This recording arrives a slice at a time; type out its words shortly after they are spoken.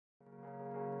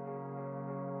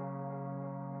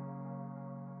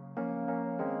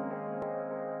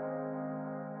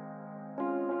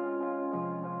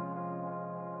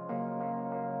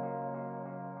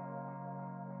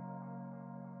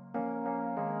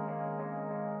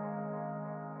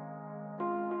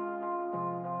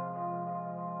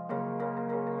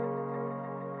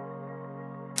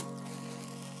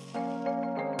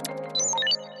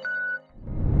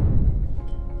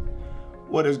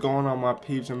What is going on, my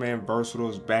peeps and man? Versatile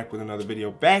is back with another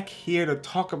video. Back here to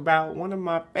talk about one of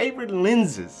my favorite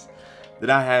lenses that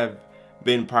I have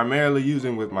been primarily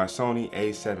using with my Sony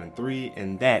a7 III,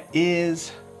 and that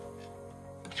is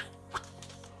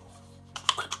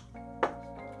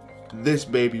this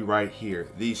baby right here,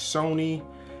 the Sony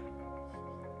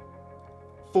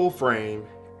full frame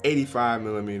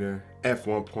 85mm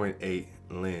f1.8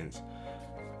 lens.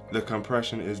 The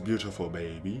compression is beautiful,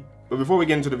 baby. But before we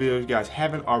get into the video, if you guys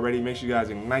haven't already, make sure you guys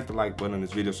ignite the like button on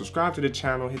this video, subscribe to the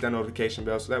channel, hit that notification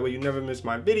bell so that way you never miss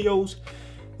my videos.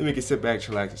 Then we can sit back,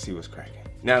 chillax, and see what's cracking.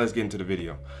 Now let's get into the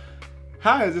video.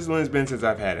 How has this lens been since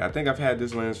I've had it? I think I've had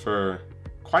this lens for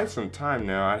quite some time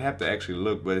now. I'd have to actually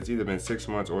look, but it's either been 6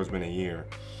 months or it's been a year,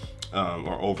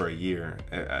 or over a year.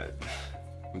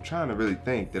 I'm trying to really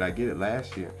think, did I get it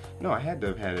last year? No, I had to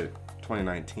have had it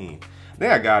 2019. I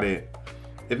think I got it,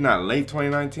 if not late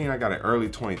 2019, I got it early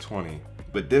 2020.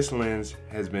 But this lens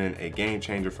has been a game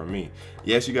changer for me.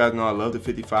 Yes, you guys know I love the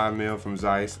 55mm from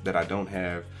Zeiss that I don't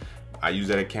have. I use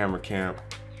that at camera camp,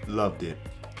 loved it.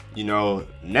 You know,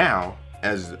 now,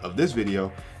 as of this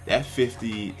video, that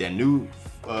new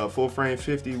full frame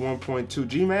 50 1.2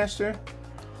 G Master,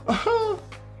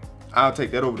 I'll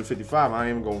take that over the 55. I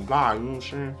ain't even gonna lie, you know what I'm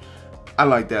saying? I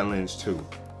like that lens too.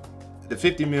 The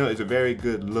 50mm is a very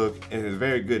good look and is a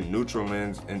very good neutral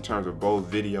lens in terms of both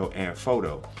video and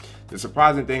photo. The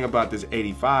surprising thing about this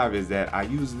 85 is that I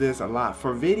use this a lot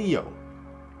for video.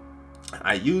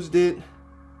 I used it,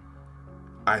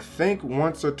 I think,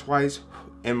 once or twice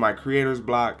in my creator's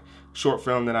block short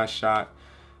film that I shot.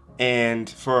 And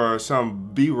for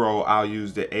some B-roll, I'll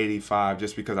use the 85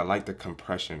 just because I like the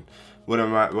compression. What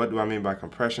do I mean by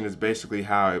compression? Is basically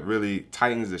how it really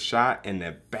tightens the shot, and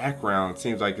the background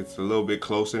seems like it's a little bit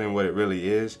closer than what it really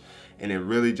is, and it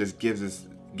really just gives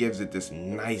it this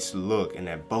nice look in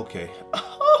that bokeh.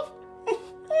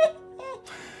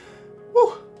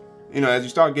 You know, as you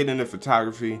start getting into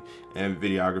photography and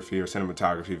videography, or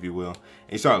cinematography, if you will,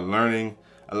 and you start learning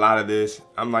a lot of this,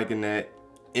 I'm like in that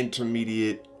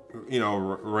intermediate, you know,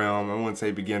 realm. I wouldn't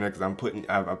say beginner because I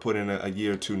put in a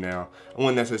year or two now. I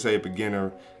wouldn't necessarily say a beginner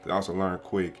because I also learn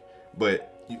quick.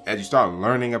 But as you start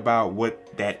learning about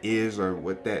what that is, or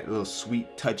what that little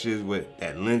sweet touches, what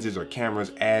that lenses or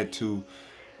cameras add to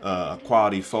a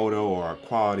quality photo or a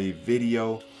quality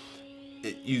video,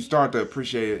 you start to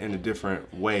appreciate it in a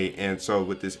different way. And so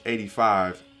with this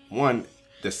 85, one,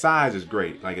 the size is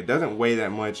great. Like, it doesn't weigh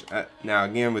that much. Now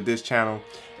again, with this channel,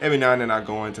 every now and then I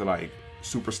go into like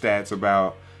super stats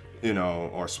about, you know,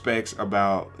 or specs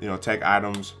about, you know, tech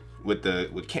items with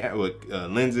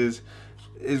lenses.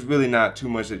 It's really not too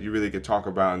much that you really could talk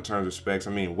about in terms of specs.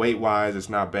 I mean, weight wise, it's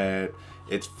not bad.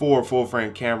 It's for a full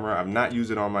frame camera. I've not used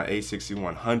it on my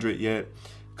A6100 yet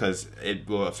because it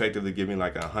will effectively give me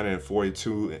like a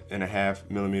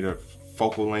 142.5mm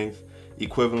focal length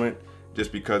equivalent,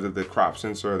 just because of the crop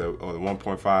sensor, or the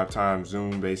 1.5 times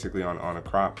zoom basically on a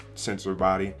crop sensor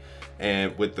body.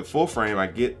 And with the full frame, I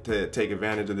get to take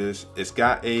advantage of this. It's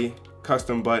got a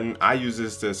custom button. I use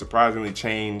this to surprisingly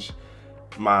change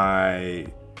my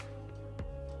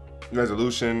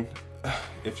resolution,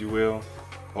 if you will,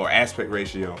 or aspect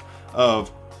ratio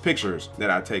of pictures that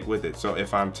I take with it. So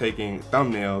if I'm taking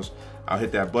thumbnails, I'll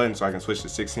hit that button so I can switch to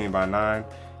 16:9,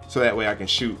 so that way I can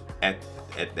shoot at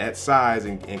that size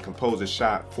and compose a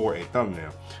shot for a thumbnail.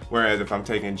 Whereas if I'm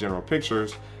taking general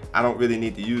pictures, I don't really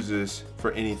need to use this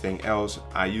for anything else.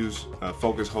 I use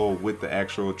focus hold with the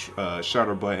actual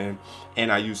shutter button,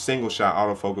 and I use single shot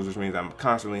autofocus, which means I'm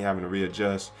constantly having to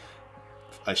readjust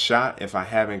a shot if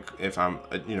I'm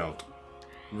you know,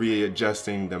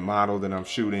 readjusting the model that I'm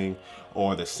shooting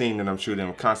or the scene that I'm shooting.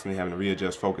 I'm constantly having to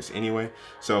readjust focus anyway.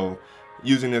 So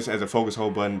using this as a focus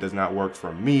hold button does not work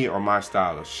for me or my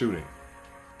style of shooting.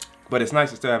 But it's nice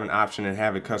to still have an option and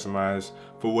have it customized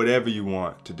for whatever you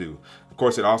want to do. Of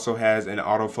course, it also has an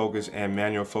autofocus and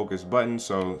manual focus button,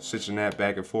 so switching that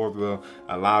back and forth will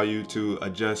allow you to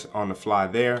adjust on the fly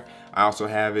there. I also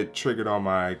have it triggered on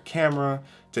my camera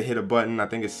to hit a button. I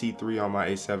think it's C3 on my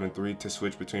A7 III to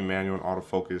switch between manual and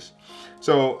autofocus.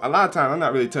 So a lot of times I'm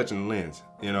not really touching the lens,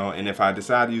 you know, and if I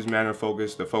decide to use manual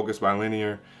focus, the focus by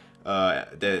linear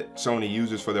that Sony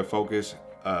uses for their focus,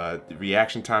 the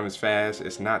reaction time is fast,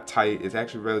 it's not tight, it's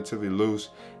actually relatively loose,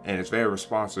 and it's very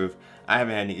responsive. I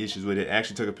haven't had any issues with it. I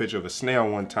actually took a picture of a snail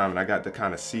one time, and I got to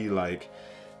kind of see like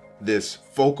this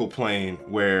focal plane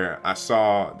where I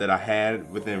saw that I had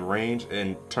within range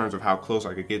in terms of how close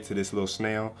I could get to this little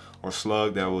snail or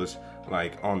slug that was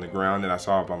like on the ground that I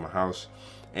saw up on my house.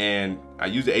 And I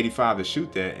used the 85 to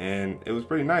shoot that, and it was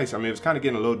pretty nice. I mean, it was kind of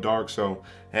getting a little dark, so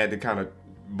I had to kind of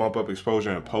bump up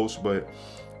exposure in post, but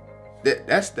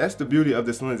that's the beauty of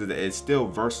this lens, is that it's still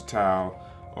versatile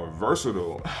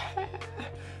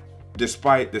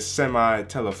despite the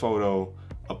semi-telephoto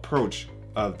approach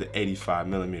of the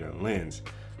 85mm lens.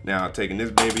 Now, taking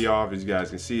this baby off, as you guys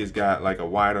can see, it's got like a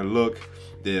wider look.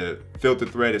 The filter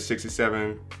thread is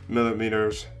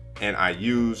 67mm, and I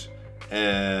use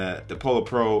the Polar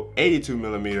Pro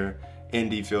 82mm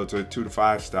ND filter 2 to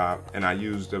 5 stop, and I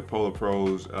use the Polar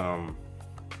Pro's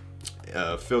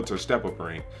filter step-up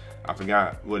ring. I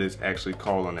forgot what it's actually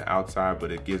called on the outside,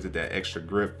 but it gives it that extra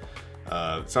grip.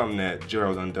 Something that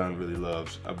Gerald Undone really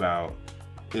loves about,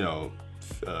 you know,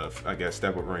 I guess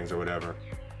step-up rings or whatever.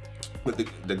 But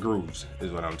the grooves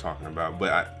is what I'm talking about.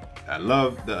 But I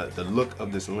love the look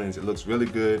of this lens. It looks really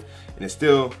good, and it's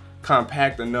still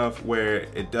compact enough where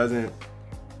it doesn't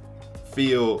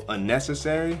feel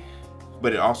unnecessary,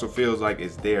 but it also feels like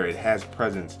it's there. It has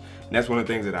presence. And that's one of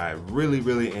the things that I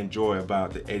really enjoy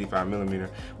about the 85mm,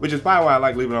 which is probably why I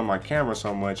like leaving it on my camera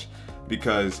so much,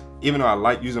 because even though I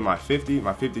like using my 50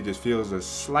 just feels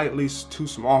slightly too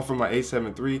small for my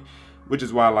a7 III, which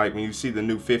is why, like, when you see the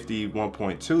new 50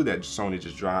 1.2 that Sony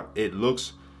just dropped, it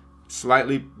looks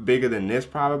slightly bigger than this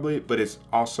probably, but it's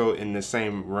also in the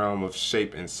same realm of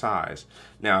shape and size.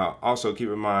 Now, also keep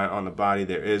in mind, on the body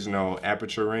there is no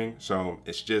aperture ring, so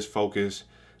it's just focus,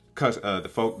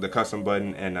 the custom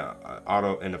button, and the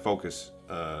auto and the focus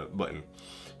button,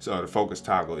 so the focus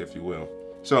toggle, if you will.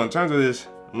 So in terms of this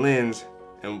lens,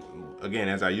 and again,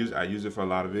 as I use it for a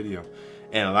lot of video,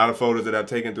 and a lot of photos that I've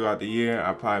taken throughout the year,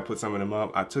 I probably put some of them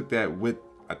up. I took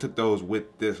those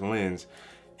with this lens,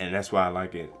 and that's why I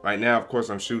like it. Right now, of course,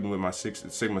 I'm shooting with my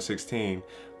Sigma 16,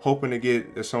 hoping to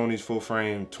get the Sony's full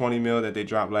frame 20mm that they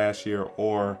dropped last year,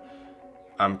 or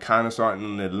I'm kind of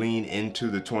starting to lean into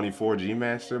the 24 G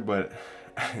Master, but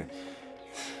I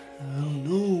don't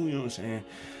know, you know what I'm saying?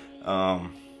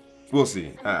 We'll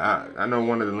see. I know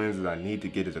one of the lenses I need to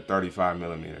get is a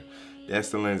 35mm. That's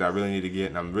the lens I really need to get,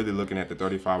 and I'm really looking at the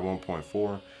 35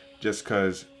 1.4, just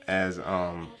because, as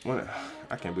I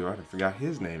can't believe I forgot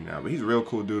his name now, but he's a real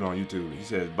cool dude on YouTube. He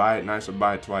says, buy it nice or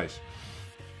buy it twice.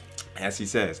 As he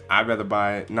says, I'd rather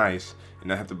buy it nice and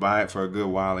not have to buy it for a good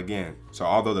while again. So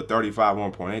although the 35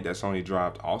 1.8 that Sony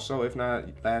dropped also, if not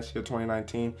last year,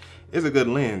 2019, is a good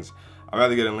lens, I'd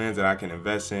rather get a lens that I can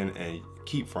invest in and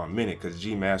keep for a minute, because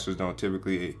G Masters don't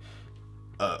typically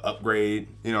upgrade,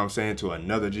 you know what I'm saying, to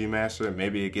another G Master.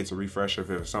 Maybe it gets a refresher if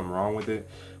there's something wrong with it,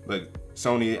 but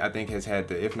Sony, I think, has had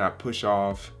to, if not push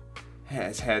off,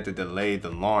 has had to delay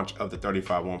the launch of the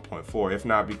 35 1.4, if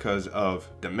not because of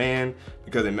demand,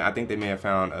 because I think they may have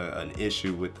found an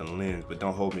issue with the lens, but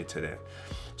don't hold me to that.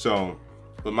 So,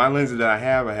 but my lenses that I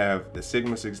have the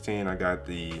Sigma 16, I got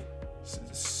the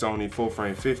Sony full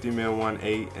frame 50mm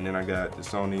 1.8, and then I got the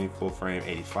Sony full frame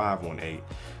 85 1.8.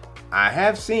 I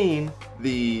have seen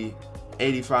the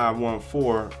 85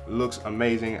 1.4 looks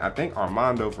amazing. I think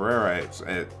Armando Ferreira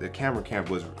at the camera camp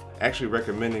was actually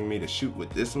recommending me to shoot with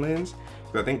this lens,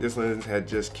 because I think this lens had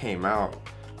just came out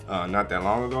not that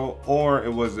long ago, or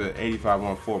it was the 85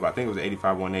 1.4, but I think it was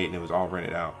 85 1.8 and it was all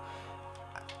rented out.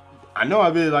 I know I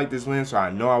really like this lens, so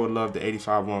I know I would love the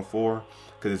 85 1.4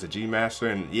 because it's a G Master,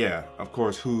 and yeah, of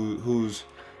course, who's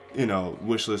you know,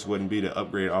 wish list wouldn't be to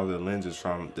upgrade all the lenses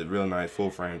from the real nice full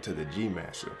frame to the G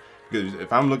Master. Because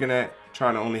if I'm looking at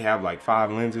trying to only have like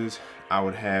 5 lenses, I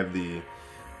would have the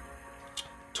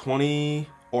 20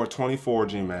 or 24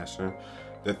 G Master,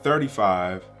 the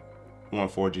 35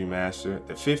 1.4 G Master,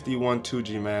 the 50 1.2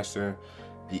 G Master,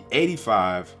 the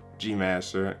 85 G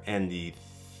Master, and the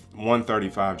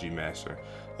 135 G Master.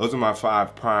 Those are my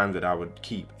 5 primes that I would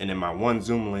keep. And then my one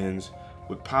zoom lens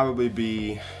would probably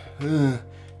be, if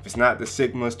it's not the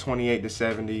Sigma's 28 to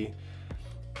 70,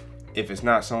 if it's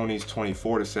not Sony's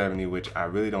 24 to 70, which I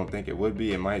really don't think it would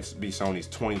be, it might be Sony's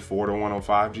 24 to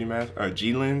 105 G Master or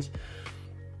G lens.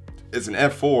 It's an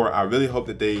f4. I really hope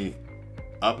that they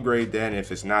upgrade that, and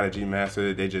if it's not a G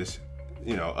Master, they just,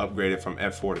 you know, upgrade it from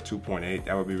f4 to 2.8.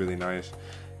 That would be really nice.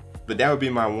 But that would be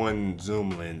my one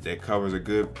zoom lens that covers a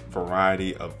good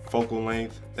variety of focal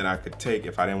length that I could take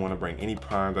if I didn't want to bring any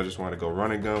primes. I just want to go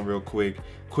run and gun real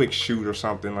quick shoot or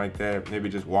something like that. Maybe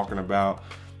just walking about.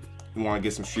 You want to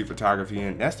get some street photography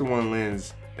in. That's the one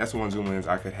lens, that's the one zoom lens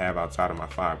I could have outside of my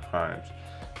 5 primes.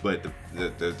 But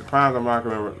the primes I'm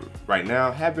rocking right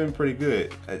now have been pretty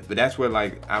good. But that's where,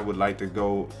 like, I would like to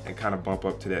go and kind of bump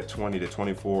up to that 20 to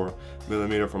 24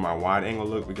 millimeter for my wide angle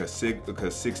look, because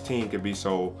 16 can be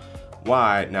so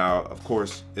wide. Now, of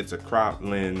course, it's a crop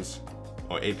lens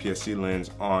or APS-C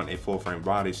lens on a full frame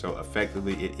body, so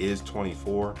effectively it is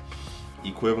 24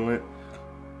 equivalent.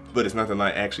 But it's nothing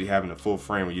like actually having a full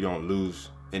frame where you don't lose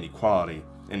any quality.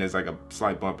 and there's like a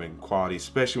slight bump in quality,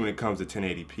 especially when it comes to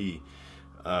 1080p.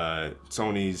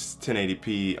 Sony's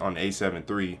 1080p on the A7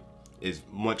 III is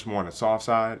much more on the soft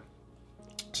side,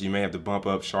 so you may have to bump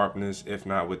up sharpness, if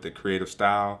not with the creative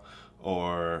style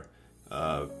or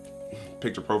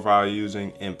picture profile you're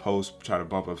using in post, try to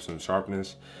bump up some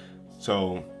sharpness.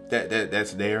 So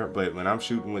that's there. But when I'm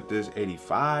shooting with this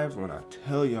 85, when I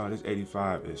tell y'all this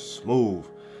 85 is smooth,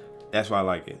 that's why I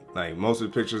like it. Like most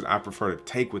of the pictures I prefer to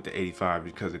take with the 85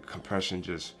 because the compression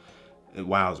just, it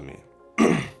wows me.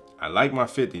 I like my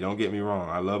 50, don't get me wrong.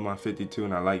 I love my 52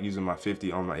 and I like using my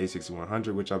 50 on my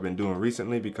A6100, which I've been doing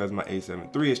recently because my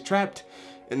A7 III is trapped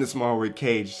in the small rig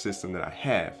cage system that I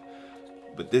have.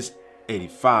 But this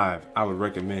 85 I would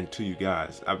recommend to you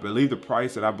guys. I believe the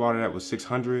price that I bought it at was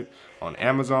 $600 on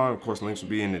Amazon. Of course, links will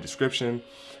be in the description.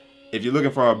 If you're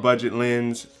looking for a budget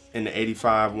lens in the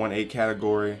 85 1.8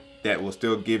 category that will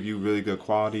still give you really good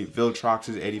quality,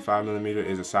 Viltrox's 85mm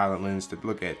is a silent lens to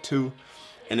look at too.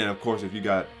 And then of course, if you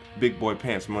got big boy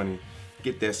pants money,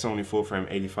 get that Sony full frame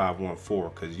 85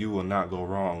 1.4 because you will not go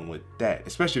wrong with that,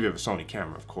 especially if you have a Sony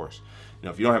camera, of course. You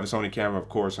know, if you don't have a Sony camera, of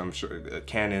course, I'm sure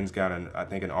Canon's got I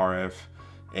think an RF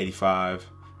 85,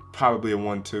 probably a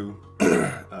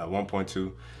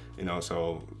 1.2, you know,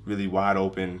 so really wide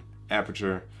open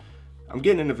aperture. I'm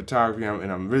getting into photography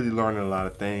and I'm really learning a lot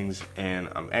of things, and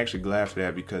I'm actually glad for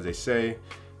that because they say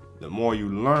the more you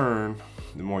learn,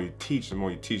 the more you teach, the more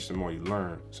you teach, the more you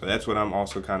learn. So that's what I'm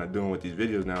also kind of doing with these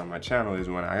videos now on my channel, is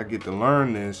when I get to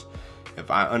learn this, if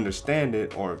I understand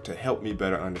it or to help me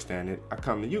better understand it, I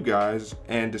come to you guys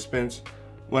and dispense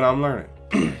what I'm learning.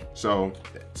 So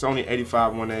Sony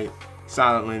 85 1.8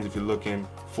 silent lens, if you're looking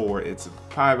for it, it's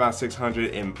probably about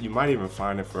 $600, and you might even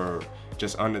find it for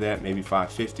just under that, maybe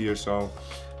 $550 or so.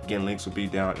 Again, links will be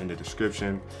down in the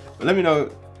description. But let me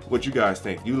know what you guys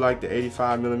think. Do you like the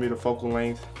 85mm focal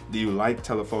length? Do you like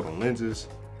telephoto lenses?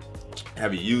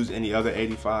 Have you used any other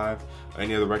 85 or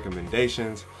any other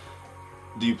recommendations?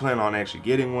 Do you plan on actually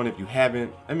getting one? If you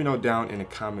haven't, let me know down in the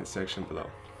comment section below.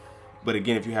 But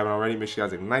again, if you haven't already, make sure you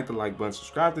guys ignite the like button,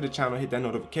 subscribe to the channel, hit that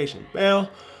notification bell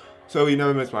so you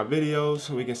never miss my videos,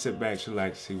 so we can sit back, chillax,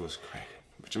 and see what's cracking.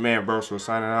 But your man Burst was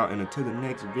signing out, and until the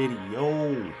next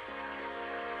video,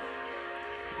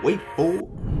 wait for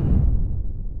it.